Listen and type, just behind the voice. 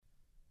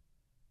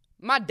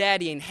My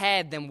daddy ain't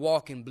had them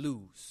walking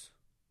blues.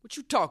 What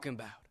you talking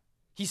about?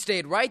 He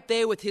stayed right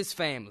there with his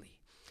family.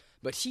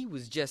 But he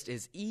was just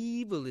as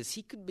evil as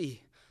he could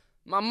be.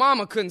 My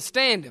mama couldn't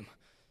stand him.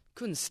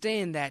 Couldn't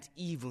stand that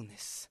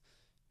evilness.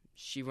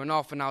 She run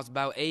off when I was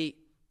about 8.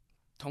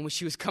 Told me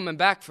she was coming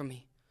back for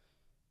me.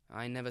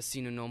 I ain't never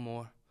seen her no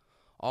more.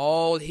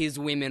 All his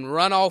women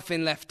run off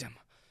and left him.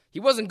 He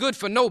wasn't good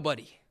for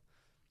nobody.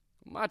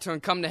 My turn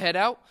come to head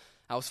out.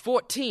 I was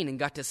 14 and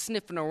got to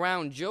sniffing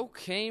around Joe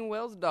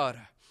Canewell's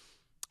daughter.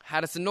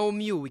 Had us an old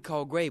mule we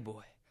called Gray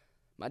Boy.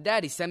 My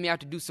daddy sent me out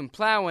to do some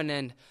plowing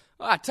and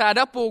I tied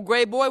up old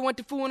Gray Boy, went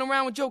to fooling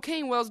around with Joe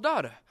Canewell's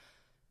daughter.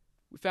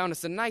 We found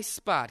us a nice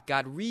spot,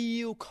 got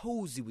real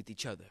cozy with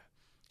each other.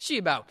 She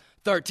about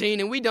 13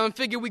 and we done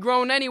figured we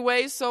grown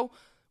anyway, so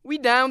we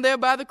down there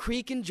by the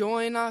creek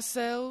enjoying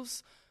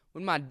ourselves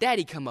when my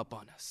daddy come up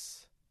on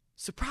us.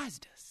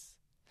 Surprised us.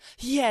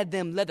 He had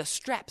them leather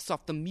straps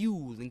off the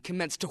mule and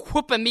commenced to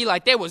whooping me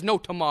like there was no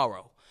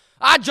tomorrow.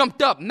 I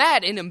jumped up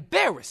mad and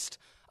embarrassed.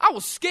 I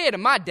was scared of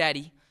my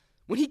daddy.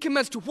 When he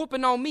commenced to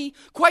whooping on me,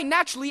 quite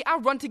naturally, I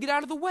run to get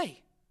out of the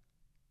way.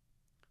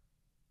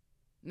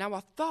 Now,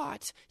 I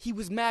thought he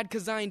was mad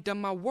because I ain't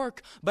done my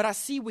work, but I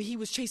see where he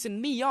was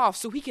chasing me off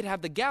so he could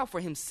have the gal for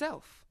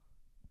himself.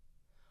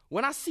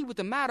 When I see what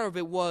the matter of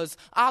it was,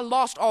 I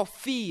lost all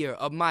fear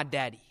of my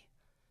daddy.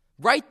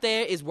 Right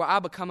there is where I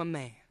become a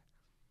man,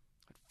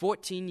 at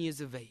 14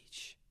 years of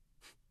age.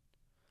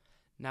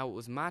 Now it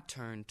was my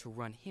turn to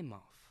run him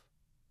off.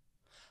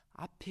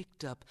 I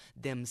picked up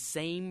them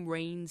same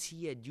reins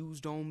he had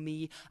used on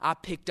me. I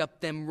picked up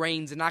them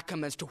reins and I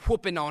commenced to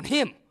whooping on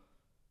him.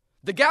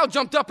 The gal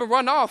jumped up and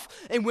run off,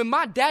 and when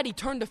my daddy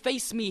turned to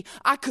face me,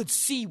 I could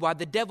see why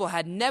the devil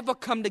had never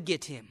come to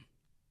get him.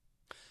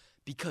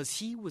 Because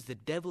he was the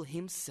devil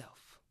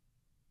himself.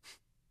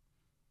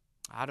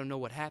 I don't know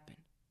what happened.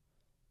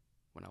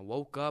 When I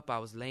woke up, I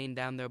was laying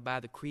down there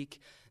by the creek,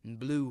 and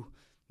Blue,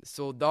 this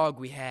old dog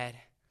we had,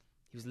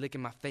 he was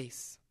licking my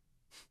face.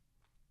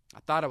 I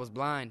thought I was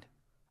blind.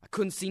 I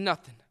couldn't see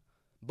nothing.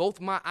 Both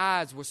my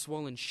eyes were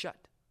swollen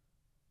shut.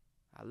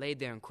 I laid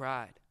there and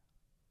cried.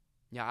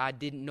 Yeah, I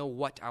didn't know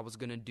what I was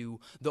going to do.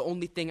 The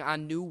only thing I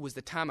knew was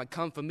the time had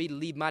come for me to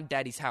leave my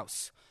daddy's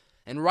house.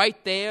 And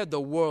right there, the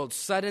world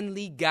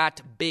suddenly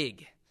got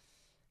big.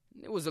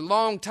 It was a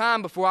long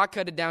time before I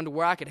cut it down to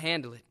where I could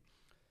handle it.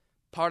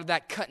 Part of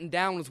that cutting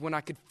down was when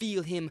I could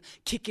feel him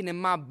kicking in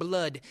my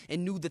blood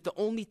and knew that the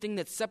only thing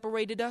that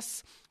separated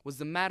us was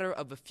the matter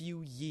of a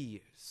few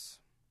years.